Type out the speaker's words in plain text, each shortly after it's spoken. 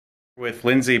With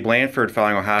Lindsey, Blanford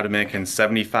following Ohio Dominican's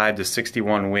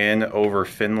 75-61 win over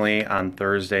Findlay on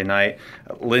Thursday night.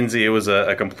 Lindsey, it was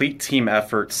a complete team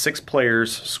effort. 6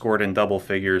 players scored in double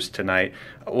figures tonight.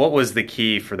 What was the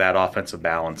key for that offensive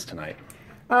balance tonight?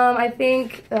 I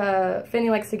think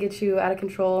Findlay likes to get you out of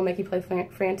control, make you play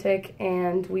frantic,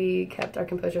 and we kept our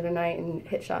composure tonight and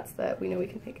hit shots that we know we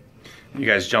can make. You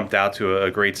guys jumped out to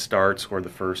a great start, scored the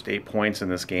first 8 points in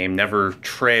this game, never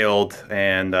trailed,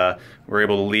 and were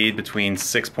able to lead between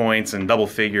 6 points and double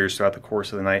figures throughout the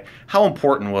course of the night. How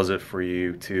important was it for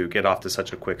you to get off to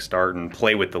such a quick start and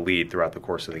play with the lead throughout the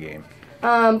course of the game?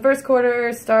 First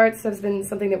quarter starts has been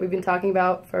something that we've been talking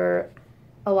about for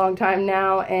a long time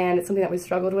now, and it's something that we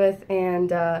struggled with,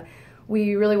 and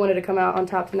we really wanted to come out on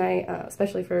top tonight,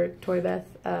 especially for Tori Beth,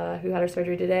 who had her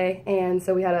surgery today, and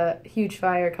so we had a huge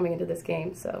fire coming into this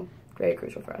game, so very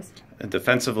crucial for us. And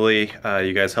defensively,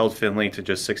 you guys held Findlay to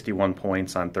just 61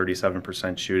 points on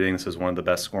 37% shooting. This is one of the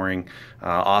best scoring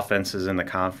offenses in the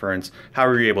conference. How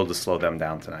were you able to slow them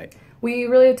down tonight? We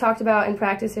really talked about in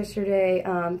practice yesterday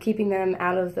keeping them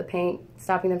out of the paint,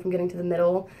 stopping them from getting to the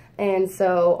middle. And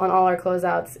so on all our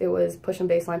closeouts, it was push and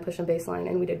baseline,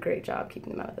 and we did a great job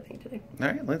keeping them out of the paint today. All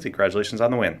right, Lindsey, congratulations on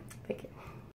the win. Thank you.